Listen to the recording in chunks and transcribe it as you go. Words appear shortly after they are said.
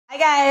Hi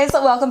guys,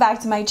 welcome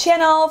back to my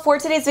channel. For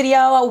today's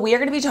video, we are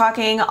going to be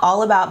talking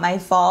all about my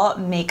fall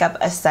makeup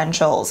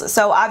essentials.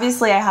 So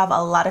obviously I have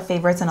a lot of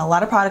favorites and a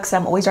lot of products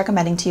that I'm always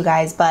recommending to you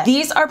guys, but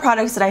these are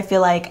products that I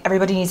feel like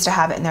everybody needs to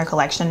have in their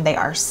collection. They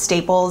are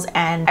staples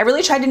and I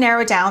really tried to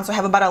narrow it down. So I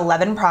have about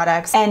 11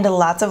 products and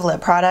lots of lip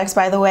products,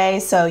 by the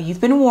way. So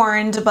you've been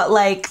warned, but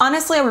like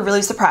honestly, I was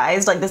really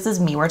surprised. Like this is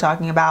me we're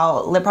talking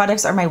about. Lip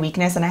products are my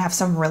weakness and I have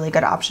some really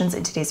good options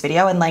in today's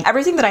video. And like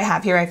everything that I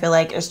have here, I feel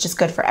like is just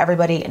good for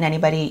everybody and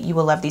anybody. You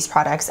will love these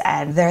products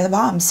and they're the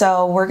bomb.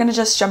 So we're gonna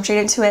just jump straight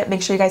into it.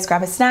 Make sure you guys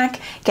grab a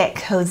snack, get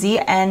cozy,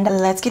 and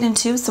let's get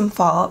into some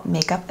fall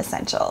makeup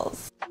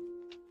essentials.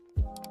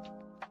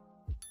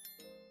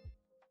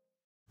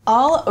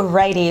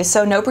 Alrighty,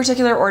 so no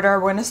particular order.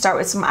 We're gonna start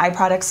with some eye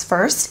products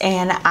first,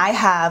 and I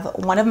have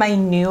one of my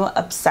new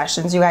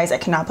obsessions, you guys. I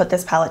cannot put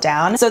this palette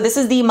down. So this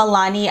is the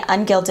Milani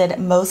Ungilded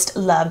Most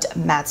Loved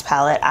Mattes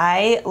palette.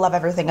 I love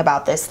everything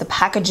about this. The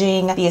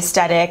packaging, the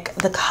aesthetic,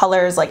 the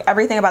colors, like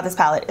everything about this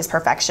palette is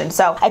perfection.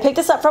 So I picked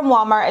this up from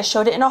Walmart. I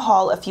showed it in a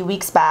haul a few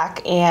weeks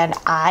back, and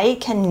I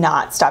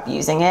cannot stop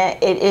using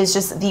it. It is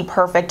just the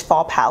perfect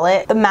fall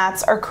palette. The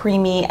mattes are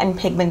creamy and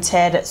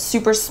pigmented,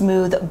 super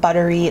smooth,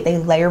 buttery. They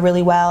layer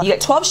really well. You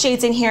get 12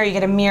 shades in here, you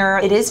get a mirror.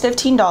 It is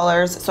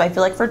 $15, so I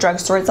feel like for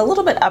drugstore, it's a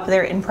little bit up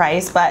there in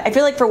price, but I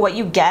feel like for what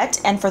you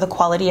get and for the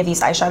quality of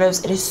these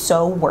eyeshadows, it is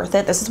so worth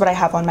it. This is what I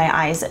have on my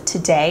eyes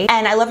today.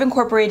 And I love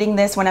incorporating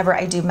this whenever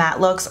I do matte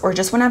looks or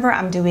just whenever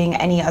I'm doing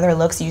any other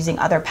looks using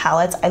other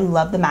palettes. I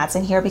love the mattes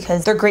in here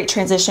because they're great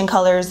transition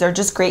colors. They're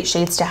just great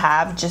shades to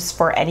have just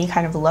for any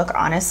kind of look,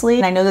 honestly.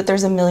 And I know that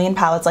there's a million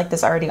palettes like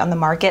this already on the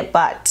market,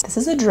 but this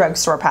is a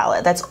drugstore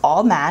palette that's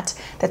all matte,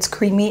 that's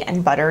creamy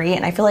and buttery,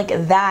 and I feel like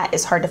that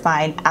is hard to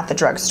find at the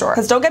drugstore.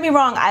 Because don't get me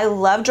wrong, I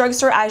love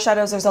drugstore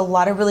eyeshadows. There's a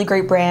lot of really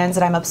great brands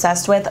that I'm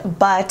obsessed with,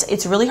 but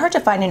it's really hard to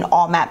find an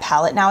all matte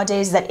palette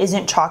nowadays that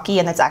isn't chalky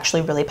and that's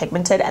actually really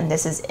pigmented, and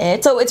this is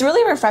it. So it's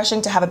really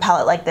refreshing to have a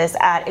palette like this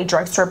at a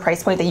drugstore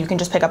price point that you can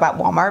just pick up at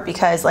Walmart,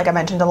 because like I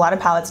mentioned, a lot of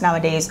palettes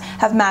nowadays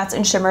have mattes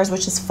and shimmers,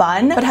 which is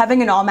fun, but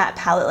having an all matte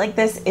palette like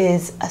this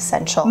is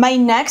essential. My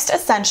next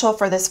essential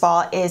for this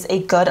fall is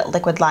a good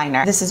liquid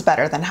liner. This is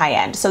better than high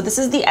end. So this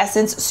is the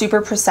Essence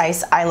Super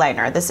Precise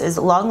Eyeliner. This is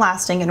long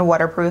lasting and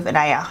waterproof, and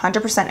I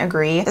 100%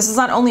 agree. This is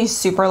not only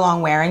super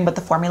long wearing, but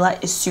the formula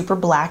is super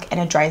black and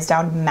it dries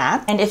down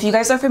matte. And if you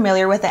guys are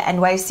familiar with the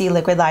NYC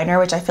liquid liner,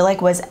 which I feel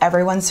like was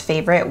everyone's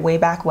favorite way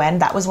back when,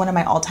 that was one of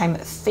my all-time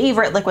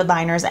favorite liquid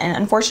liners, and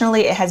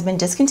unfortunately it has been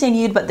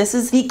discontinued, but this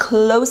is the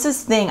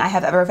closest thing I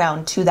have ever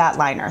found to that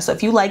liner. So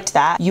if you liked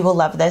that, you will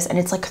love this, and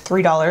it's like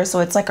 $3,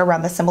 so it's like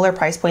around the similar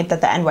price point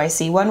that the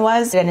NYC one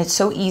was, and it's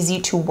so easy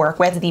to work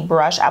with. The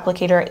brush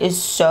applicator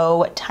is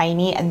so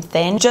tiny and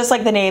thin, just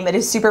like the name. It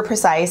is super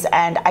precise,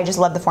 and I just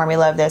love the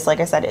formula of this. Like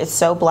I said, it's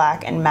so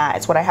black and matte.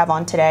 It's what I have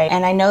on today.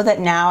 And I know that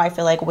now I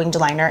feel like winged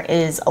liner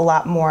is a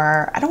lot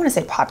more, I don't want to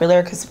say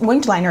popular, because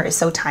winged liner is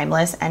so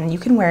timeless and you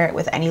can wear it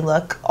with any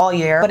look all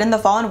year. But in the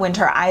fall and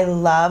winter, I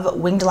love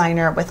winged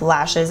liner with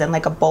lashes and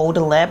like a bold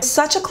lip.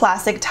 Such a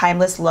classic,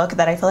 timeless look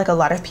that I feel like a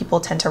lot of people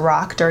tend to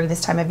rock during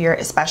this time of year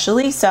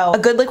especially. So a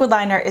good liquid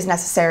liner is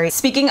necessary.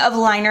 Speaking of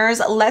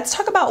liners, let's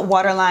talk about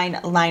waterline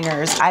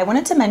liners. I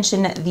wanted to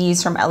mention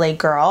these from LA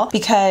Girl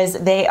because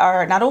they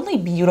are not only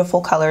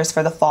beautiful colors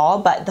for the fall,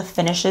 but the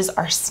finishes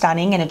are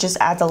stunning and it just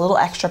adds a little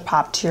extra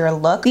pop to your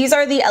look. These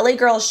are the LA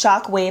Girl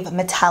Shockwave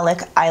Metallic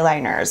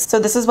Eyeliners. So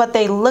this is what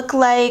they look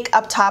like.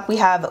 Up top we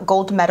have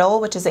Gold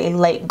Metal, which is a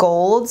light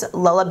gold,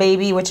 Lulla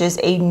Baby, which is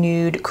a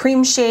nude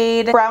cream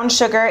shade, Brown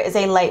Sugar is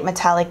a light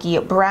metallic-y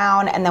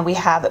brown, and then we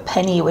have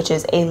Penny, which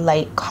is a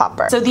light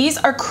copper. So these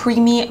are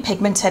creamy,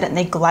 pigmented, and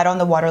they glide on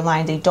the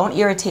waterline. They don't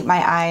irritate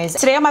my eyes.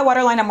 Today on my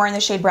waterline, I'm wearing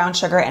the shade Brown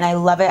Sugar, and I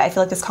love it. I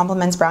feel like this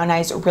complements brown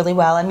eyes really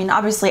well. I mean,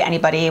 obviously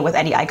anybody with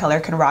any eye color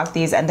can rock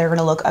these and they're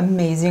gonna look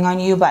amazing on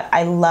you, but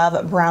I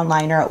love brown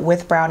liner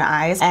with brown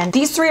eyes. And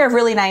these three are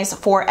really nice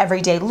for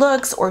everyday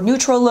looks or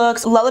neutral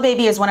looks. Lulla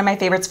Baby is one of my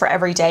favorites for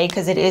everyday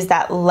because it is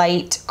that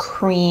light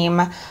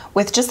cream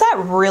with just that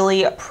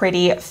really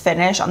pretty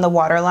finish on the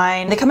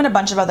waterline. They come in a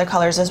bunch of other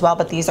colors as well,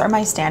 but these are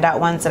my standout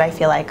ones that I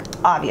feel like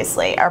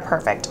obviously are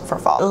perfect for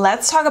fall.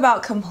 Let's talk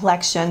about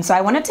complexion. So I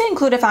wanted to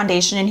include a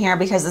foundation in here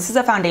because this is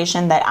a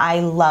foundation that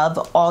I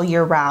love all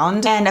year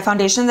round, and a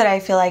foundation that I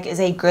feel like is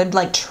a good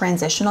like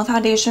transitional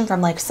foundation from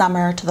like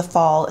summer to the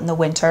fall and the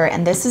winter,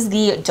 and this is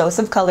the Dose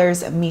of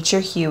Colors Meet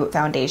Your Hue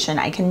foundation.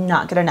 I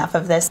cannot get enough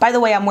of this. By the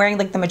way, I'm wearing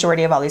like the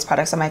majority of all these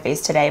products on my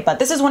face today, but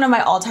this is one of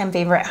my all-time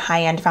favorite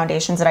high-end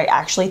foundations that I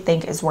actually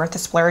think is worth a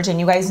splurge. And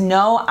you guys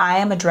know I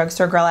am a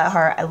drugstore girl at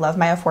heart. I love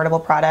my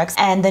affordable products,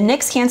 and the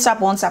NYX Can't Stop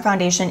Won't Stop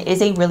foundation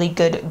is a really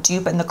good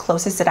dupe and the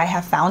closest that I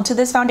have found to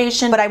this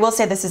foundation, but I will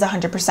say this is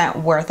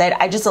 100% worth it.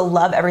 I just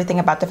love everything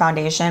about the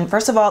foundation.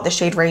 First of all, the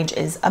shade range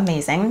is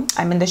amazing.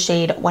 I'm in the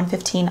shade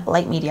 115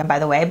 light medium, by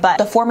the way, but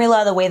the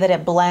formula, the way that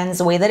it blends,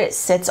 the way that it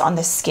sits on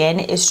the skin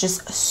is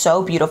just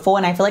so beautiful,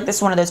 and I feel like this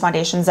is one of those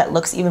foundations that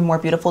looks even more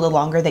beautiful the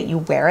longer that you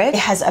wear it.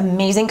 It has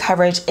amazing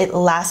coverage. It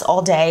lasts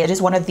all day. It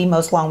is one of the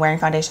most long wearing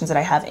foundations foundations that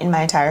I have in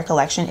my entire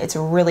collection. It's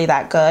really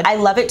that good. I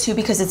love it too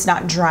because it's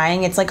not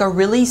drying. It's like a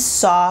really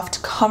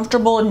soft,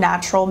 comfortable,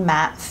 natural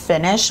matte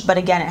finish, but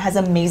again, it has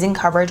amazing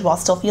coverage while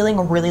still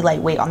feeling really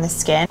lightweight on the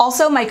skin.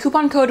 Also, my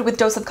coupon code with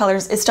Dose of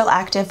Colors is still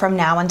active from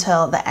now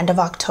until the end of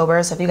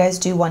October. So if you guys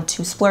do want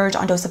to splurge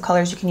on Dose of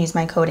Colors, you can use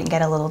my code and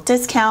get a little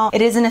discount.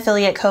 It is an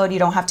affiliate code. You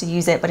don't have to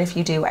use it, but if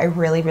you do, I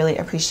really, really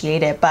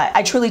appreciate it. But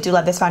I truly do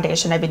love this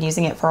foundation. I've been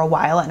using it for a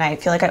while and I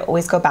feel like I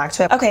always go back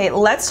to it. Okay,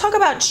 let's talk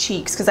about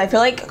cheeks because I feel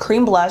like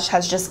cream blush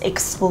has just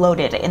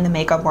exploded in the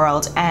makeup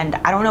world and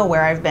I don't know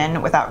where I've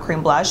been without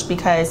cream blush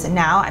because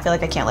now I feel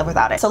like I can't live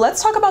without it. So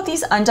let's talk about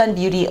these Undone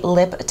Beauty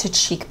lip to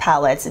cheek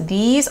palettes.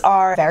 These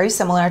are very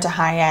similar to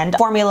high-end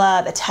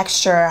formula, the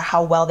texture,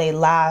 how well they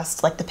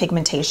last, like the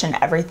pigmentation,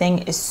 everything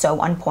is so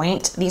on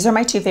point. These are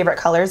my two favorite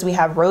colors. We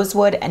have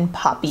Rosewood and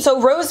Poppy.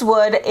 So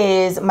Rosewood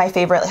is my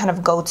favorite kind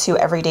of go-to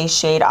everyday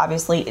shade.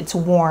 Obviously it's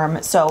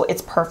warm, so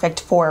it's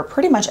perfect for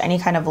pretty much any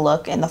kind of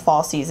look in the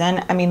fall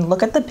season. I mean,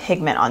 look at the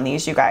pigment on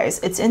these, you guys.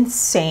 It's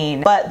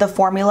insane. But the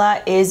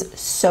formula is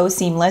so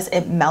seamless.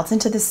 It melts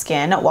into the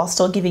skin while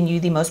still giving you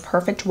the most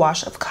perfect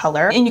wash of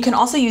color. And you can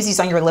also use these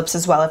on your lips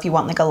as well if you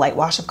want like a light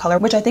wash of color,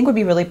 which I think would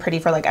be really pretty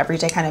for like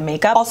everyday kind of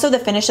makeup. Also, the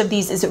finish of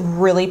these is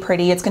really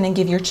pretty. It's gonna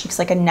give your cheeks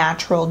like a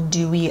natural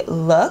dewy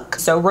look.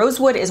 So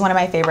Rosewood is one of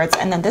my favorites.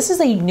 And then this is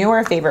a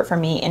newer favorite for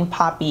me in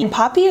Poppy. And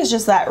Poppy is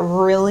just that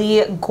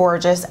really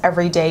gorgeous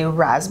everyday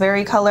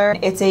raspberry color.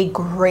 It's a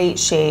great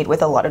shade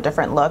with a lot of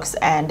different looks.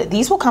 And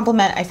these will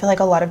complement, I feel like,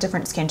 a lot of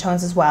different skin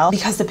tones as well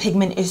because the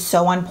pigment is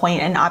so on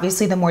point. And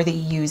obviously the more that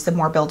you use, the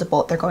more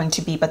buildable they're going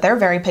to be, but they're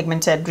very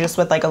pigmented just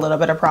with like a little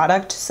bit of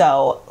product.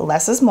 So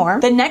less is more.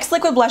 The next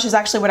liquid blush is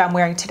actually what I'm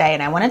wearing today.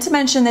 And I wanted to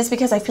mention this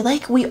because I feel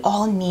like we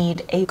all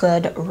need a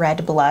good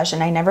red blush.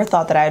 And I never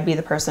thought that I would be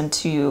the person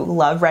to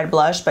love red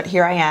blush, but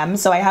here I am.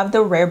 So I have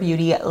the Rare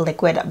Beauty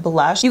liquid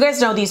blush. You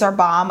guys know these are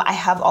bomb. I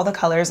have all the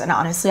colors and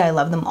honestly, I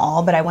love them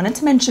all, but I wanted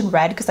to mention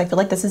red because I feel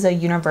like this is a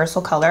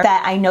universal color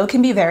that I know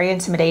can be very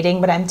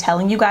intimidating, but I'm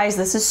telling you guys,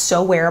 this is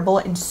so wearable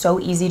and so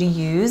easy to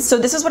use. So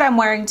this is what I'm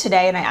wearing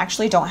today and I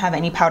actually don't have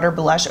any powder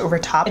blush over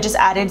top. I just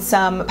added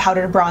some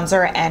powdered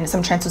bronzer and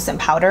some translucent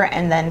powder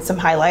and then some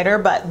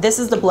highlighter, but this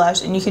is the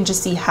blush and you can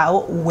just see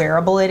how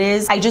wearable it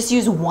is. I just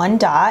use one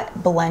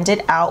dot, blend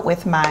it out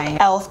with my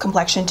e.l.f.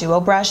 Complexion Duo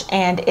brush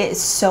and it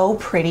is so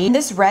pretty.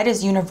 This red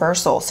is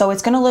universal, so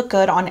it's gonna look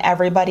good on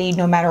everybody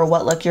no matter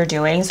what look you're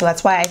doing. So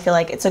that's why I feel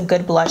like it's a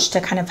good blush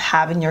to kind of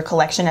have in your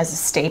collection as a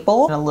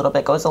staple. And a little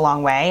bit goes a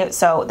long way.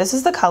 So this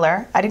is the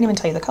color. I didn't even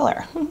tell you the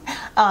color.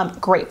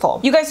 Grateful.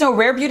 You guys know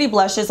Rare Beauty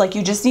blushes, like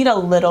you just need a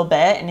little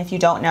bit. And if you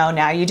don't know,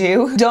 now you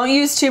do. Don't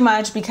use too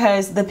much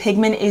because the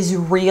pigment is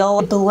real.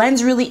 It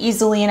blends really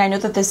easily. And I know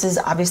that this is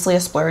obviously a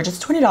splurge.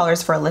 It's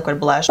 $20 for a liquid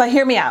blush, but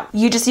hear me out.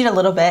 You just need a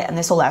little bit and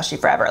this will last you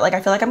forever. Like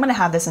I feel like I'm gonna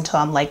have this until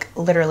I'm like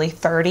literally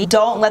 30.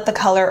 Don't let the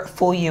color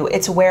fool you.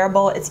 It's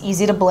wearable, it's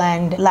easy to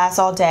blend, lasts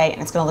all day,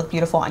 and it's gonna look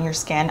beautiful on your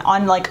skin.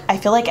 On like, I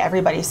feel like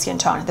everybody's skin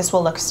tone, this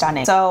will look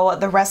stunning. So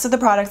the rest of the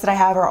products that I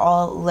have are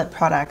all lip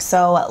products.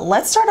 So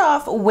let's start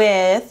off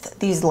with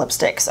these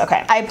lipsticks.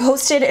 Okay, I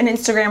posted an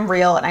Instagram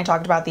reel and I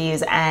talked about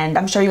these and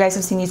I'm sure you guys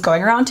have seen these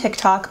going around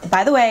TikTok.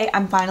 By the way,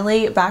 I'm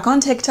finally back on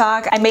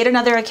TikTok. I made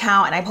another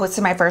account and I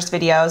posted my first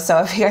video. So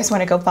if you guys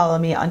wanna go follow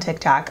me on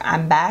TikTok,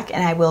 I'm back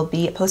and I will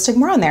be posting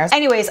more on there.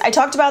 Anyways, I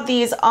talked about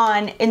these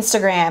on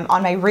Instagram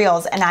on my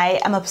reels and I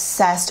am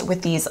obsessed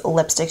with these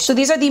lipsticks. So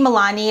these are the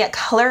Milani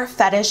Color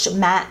Fetish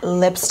Matte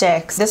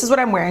Lipsticks. This is what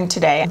I'm wearing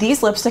today.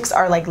 These lipsticks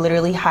are like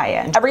literally high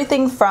end.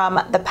 Everything from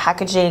the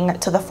packaging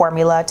to the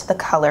formula to the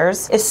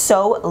colors is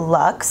so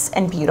luxe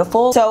and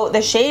beautiful. So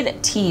the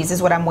shade Tease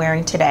is what I'm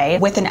wearing today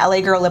with an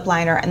LA Girl lip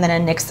liner and then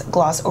a NYX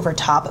gloss over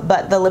top.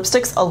 But the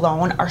lipsticks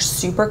alone are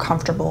super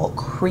comfortable,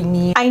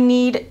 creamy. I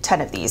need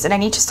 10 of these and I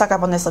need to stock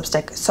up on this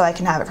lipstick so I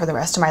can have it for the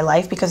rest of my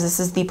life because this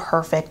is the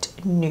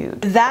perfect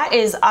nude. That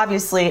is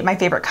obviously my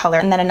favorite color.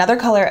 And then another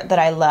color that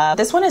I love,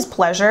 this one is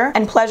Pleasure.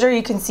 And Pleasure,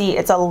 you can see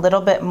it's a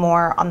little bit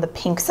more on the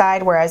pink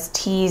side, whereas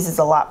Tease is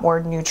a lot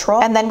more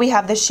neutral. And then we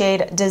have the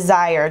shade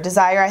Desire.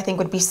 Desire I think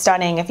would be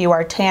stunning if you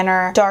are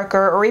tanner,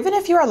 darker, or even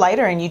if you are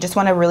lighter and you just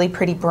want a really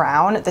pretty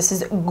brown. This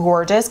is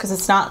gorgeous because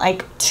it's not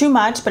like too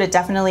much, but it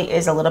definitely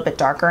is a little bit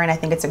darker and I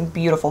think it's a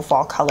beautiful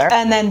fall color.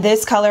 And then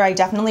this color, I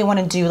definitely want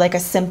to do like a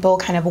simple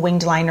kind of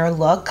winged liner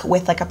look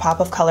with like a pop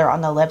of color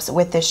on the lips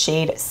with the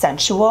shade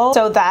Sensual.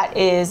 So that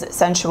is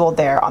Sensual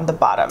there on the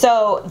bottom.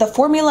 So the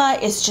formula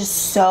is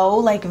just so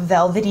like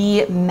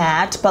velvety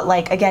matte, but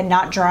like again,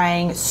 not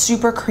drying,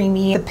 super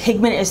creamy. The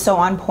pigment is so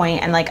on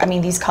point and like, I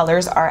mean, these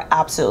colors are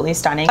absolutely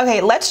stunning.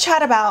 Okay, let's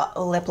chat about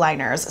lip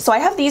liners. So I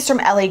have these from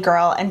LA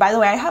Girl, and by the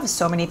way, I have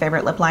so many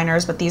favorite lip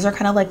liners, but these are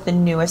kind of like the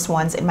newest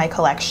ones in my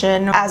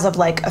collection as of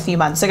like a few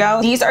months ago.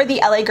 These are the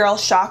LA Girl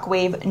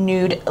Shockwave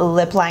Nude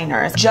Lip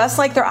Liners. Just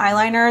like their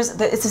eyeliners,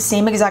 it's the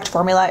same exact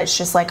formula, it's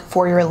just like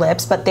for your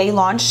lips, but they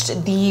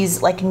launched the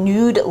these like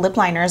nude lip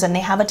liners, and they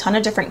have a ton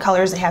of different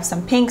colors. They have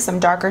some pink, some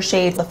darker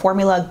shades. The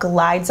formula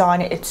glides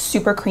on. It's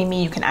super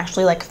creamy. You can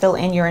actually like fill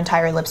in your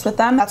entire lips with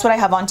them. That's what I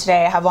have on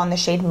today. I have on the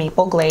shade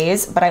Maple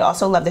Glaze, but I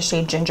also love the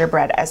shade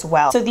Gingerbread as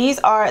well. So these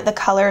are the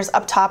colors.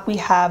 Up top we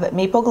have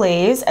Maple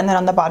Glaze, and then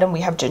on the bottom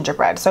we have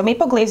Gingerbread. So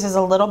Maple Glaze is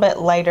a little bit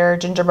lighter.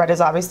 Gingerbread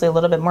is obviously a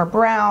little bit more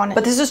brown,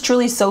 but this is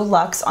truly so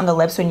luxe on the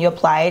lips. When you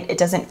apply it, it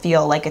doesn't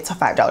feel like it's a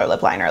 $5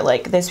 lip liner.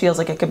 Like this feels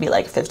like it could be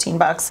like 15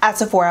 bucks at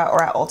Sephora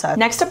or at Ulta.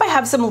 Next up, I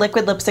have some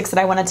liquid lipsticks that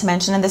I wanted to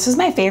mention, and this is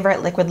my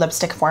favorite liquid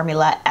lipstick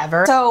formula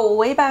ever. So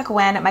way back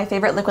when, my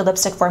favorite liquid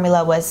lipstick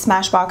formula was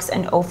Smashbox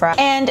and Ofra,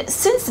 and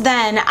since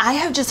then I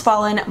have just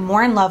fallen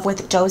more in love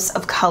with Dose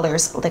of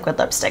Colors liquid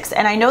lipsticks.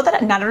 And I know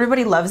that not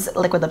everybody loves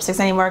liquid lipsticks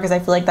anymore, because I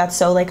feel like that's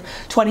so like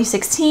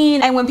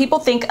 2016, and when people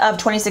think of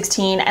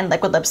 2016 and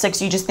liquid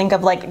lipsticks, you just think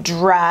of like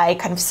dry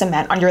kind of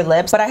cement on your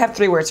lips. But I have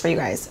 3 words for you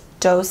guys: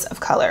 Dose of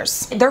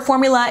Colors. Their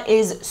formula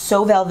is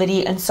so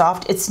velvety and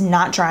soft. It's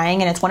not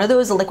drying, and it's one of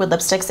those liquid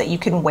lipsticks that you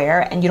can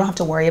wear and you don't have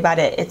to worry about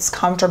it. It's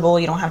comfortable.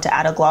 You don't have to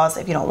add a gloss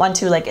if you don't want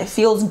to. Like, it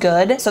feels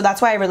good. So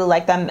that's why I really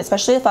like them,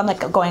 especially if I'm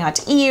like going out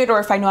to eat, or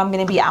if I know I'm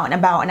gonna be out and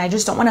about and I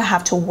just don't want to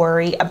have to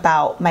worry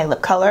about my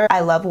lip color. I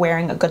love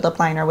wearing a good lip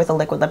liner with a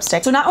liquid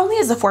lipstick. So not only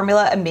is the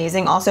formula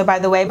amazing also, by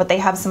the way, but they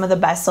have some of the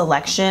best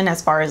selection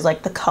as far as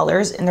like the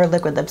colors in their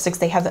liquid lipsticks.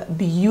 They have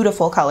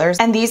beautiful colors,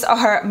 and these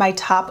are my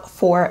top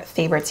 4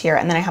 favorites here.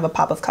 And then I have a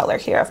pop of color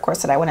here, of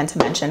course, that I wanted to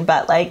mention,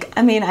 but like,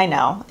 I mean, I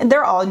know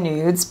they're all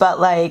nudes, but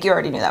like, you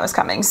already knew that was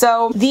coming.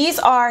 So these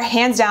are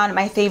hands down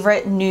my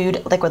favorite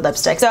nude liquid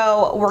lipstick.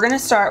 So we're gonna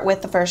start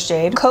with the first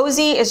shade.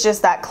 Cozy is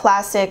just that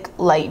classic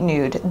light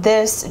nude.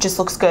 This just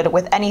looks good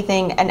with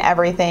anything and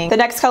everything. The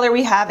next color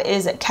we have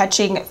is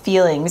Catching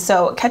Feelings.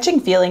 So Catching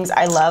Feelings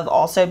I love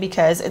also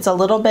because it's a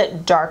little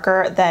bit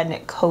darker than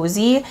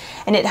Cozy,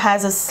 and it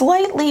has a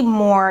slightly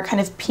more kind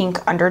of pink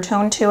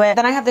undertone to it.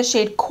 Then I have the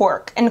shade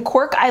Cork, and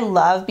Cork I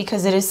love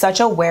because it is such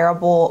a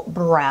wearable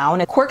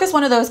brown. Cork is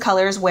one of those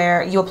colors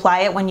where you apply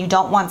it when you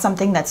don't want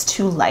something that's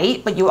too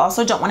light, but you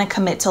also don't want to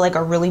commit to like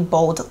a really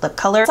bold lip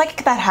color. It's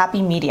like that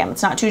happy medium.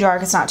 It's not too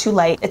dark, it's not too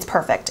light. It's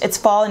perfect. It's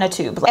fall in a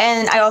tube.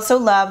 And I also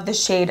love the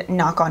shade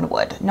Knock on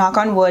Wood. Knock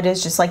on Wood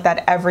is just like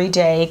that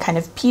everyday kind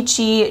of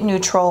peachy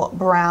neutral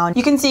brown.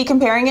 You can see,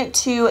 comparing it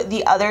to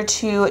the other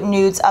 2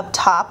 nudes up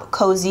top,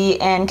 Cozy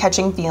and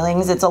Catching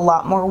Feelings, it's a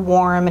lot more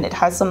warm and it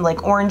has some like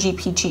orangey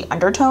peachy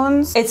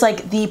undertones. It's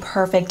like the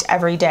perfect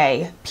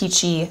everyday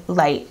peachy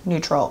light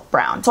neutral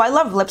brown. So I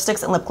love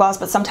lipsticks and lip gloss,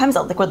 but sometimes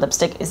a liquid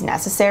lipstick is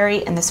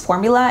necessary, and this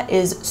formula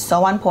is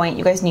so on point.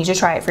 You guys need to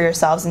try it for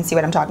yourselves and see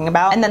what I'm talking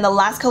about. And then the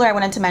last color I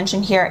wanted to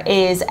mention here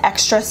is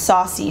Extra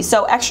Saucy.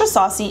 So Extra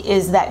Saucy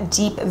is that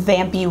deep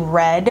vampy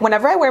red.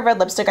 Whenever I wear red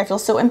lipstick, I feel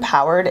so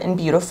empowered and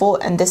beautiful,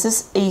 and this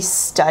is a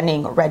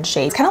stunning red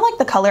shade. It's kind of like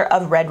the color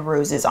of Red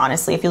Roses,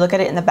 honestly. If you look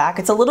at it in the back,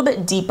 it's a little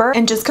bit deeper,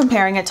 and just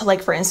comparing it to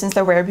like, for instance,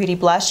 the Rare Beauty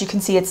blush, you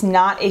can see it's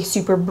not a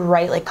super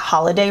bright like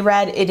holiday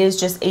red. It is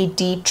just a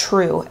deep,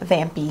 true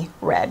vampy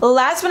red.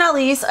 Last but not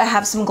least, I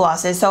have some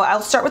glosses. So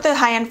I'll start with the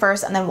high end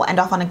first, and then we'll end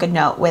off on a good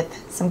note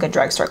with some good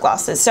drugstore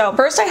glosses. So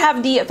first I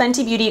have the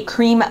Fenty Beauty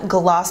Cream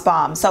Gloss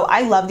Bomb. So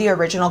I love the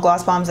original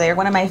gloss bombs. They are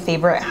one of my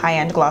favorite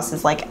high-end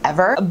glosses like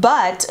ever,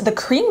 but the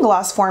cream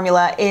gloss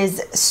formula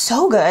is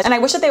so good, and I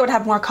wish that they would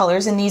have more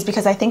colors in these,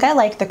 because I think I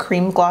like the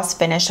cream gloss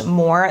finish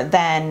more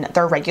than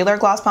their regular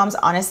gloss bombs.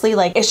 Honestly,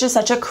 like, it's just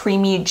such a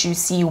creamy,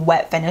 juicy,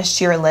 wet finish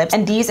to your lips,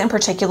 and these in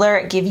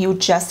particular give you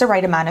just the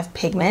right amount of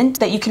pigment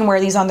that you can wear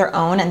these on their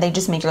own, and they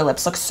just make your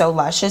lips look so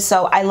luscious.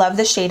 So I love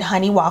the shade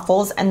Honey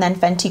Waffles, and then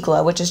Fenty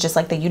Glow, which is just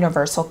like the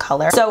universal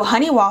color. So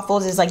Honey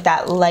Waffles is like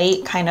that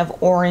light kind of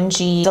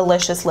orangey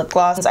delicious lip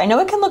gloss. I know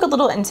it can look a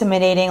little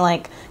intimidating,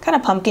 like kind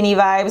of pumpkin-y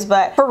vibes,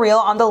 but for real,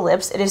 on the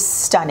lips it is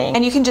stunning,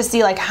 and you can just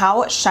see like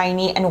how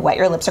shiny and wet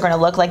your lips are going to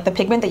look. Like the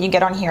pigment that you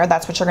get on here,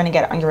 that's what you're going to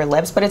get on your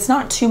lips, but it's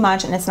not too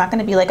much, and it's not going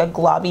to be like a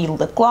globby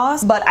lip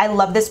gloss. But I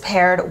love this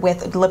paired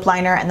with lip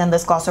liner and then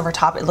this gloss over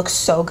top. It looks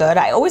so good.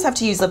 I always have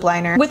to use lip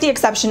liner, with the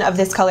exception of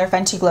this color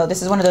Fenty Glow.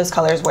 This is one of those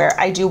colors where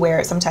I do wear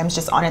it sometimes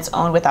just on its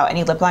own without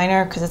any lip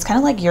liner, because it's kind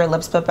of like your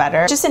lips but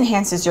better. It just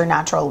enhances your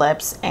natural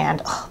lips,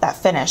 and that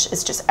finish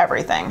is just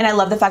everything. And I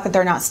love the fact that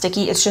they're not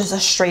sticky. It's just a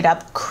straight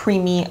up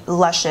creamy,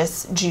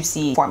 luscious,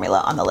 juicy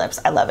formula on the lips.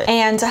 I love it.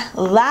 And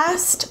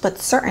last but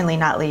certainly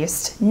not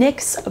least,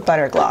 NYX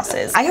Butter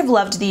Glosses. I have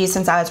loved these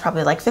since I was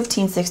probably like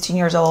 15, 16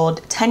 years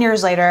old. 10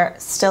 years later,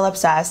 still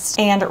obsessed.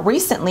 And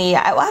recently,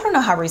 I don't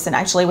know how recent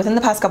actually, within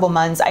the past couple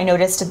months, I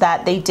noticed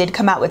that they did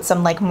come out with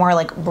some like more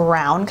like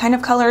brown kind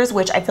of colors,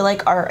 which I feel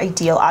like are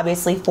ideal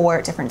obviously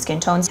for different skin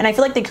tones. And I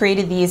feel like they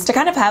created these to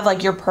kind of have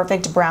like your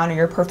perfect brown or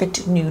your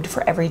perfect nude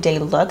for everyday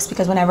looks,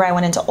 because whenever I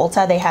went into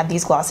Ulta, they had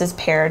these glosses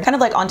paired kind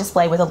of like on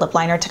display with a lip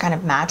liner to kind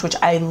of match, which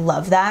I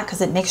love that,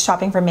 because it makes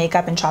shopping for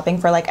makeup and shopping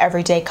for like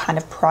everyday kind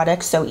of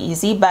products so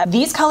easy. But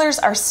these colors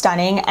are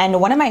stunning, and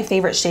one of my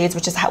favorite shades,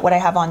 which is what I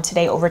have on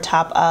today over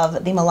top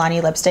of the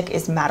Milani lipstick,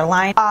 is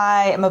Madeline.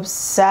 I am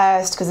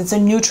obsessed because it's a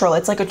neutral.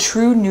 It's like a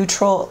true true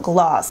neutral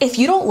gloss. If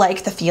you don't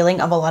like the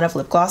feeling of a lot of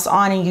lip gloss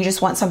on and you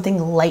just want something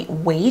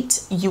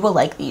lightweight, you will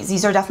like these.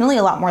 These are definitely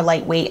a lot more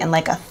lightweight and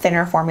like a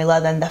thinner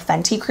formula than the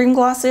Fenty cream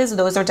glosses.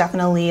 Those are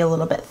definitely a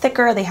little bit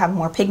thicker. They have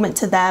more pigment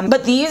to them,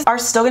 but these are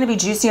still going to be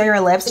juicy on your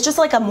lips. It's just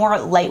like a more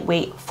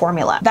lightweight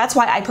formula. That's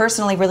why I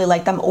personally really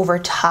like them over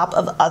top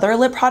of other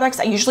lip products.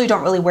 I usually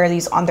don't really wear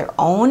these on their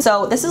own.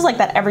 So this is like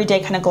that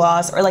everyday kind of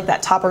gloss, or like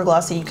that topper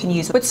gloss that you can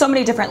use with so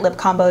many different lip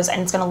combos,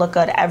 and it's going to look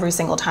good every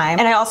single time.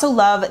 And I also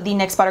love the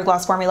NYX Butter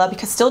Gloss formula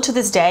because still to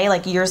this day,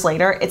 like years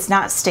later, it's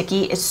not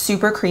sticky, it's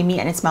super creamy,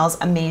 and it smells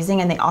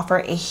amazing, and they offer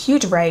a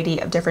huge variety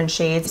of different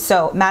shades.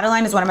 So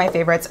Madeline is one of my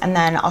favorites, and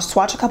then I'll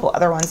swatch a couple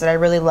other ones that I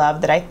really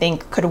love that I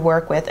think could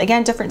work with,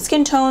 again, different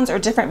skin tones or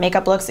different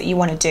makeup looks that you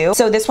want to do.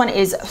 So this one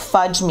is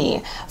Fudge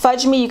Me.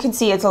 Fudge Me, you can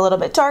see it's a little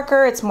bit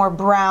darker, it's more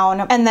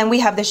brown, and then we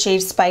have the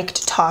shade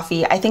Spiked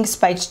Toffee. I think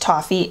Spiked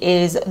Toffee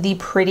is the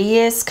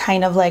prettiest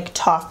kind of like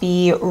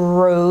toffee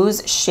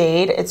rose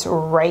shade. It's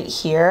right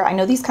here. I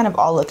know these kind of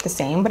all look the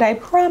same, but I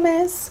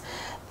promise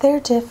they're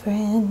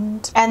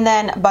different. And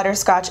then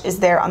Butterscotch is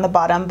there on the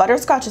bottom.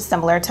 Butterscotch is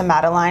similar to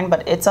Madeline,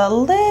 but it's a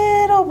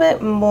little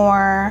bit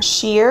more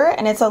sheer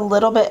and it's a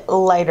little bit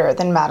lighter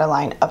than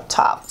Madeline up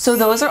top. So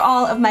those are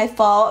all of my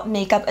fall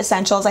makeup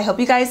essentials. I hope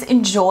you guys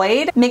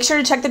enjoyed. Make sure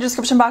to check the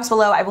description box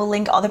below. I will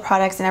link all the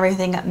products and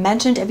everything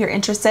mentioned if you're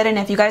interested. And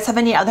if you guys have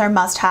any other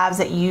must-haves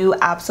that you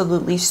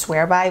absolutely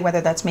swear by,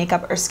 whether that's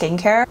makeup or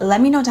skincare, let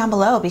me know down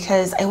below,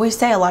 because I always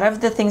say a lot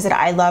of the things that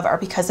I love are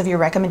because of your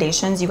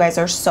recommendations. You guys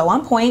are so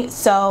on point.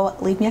 So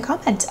leave me a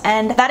comment.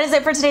 And that is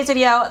it for today's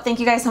video. Thank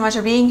you guys so much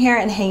for being here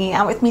and hanging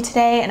out with me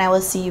today, and I will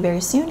see you very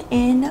soon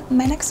in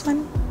my next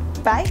one.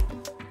 Bye.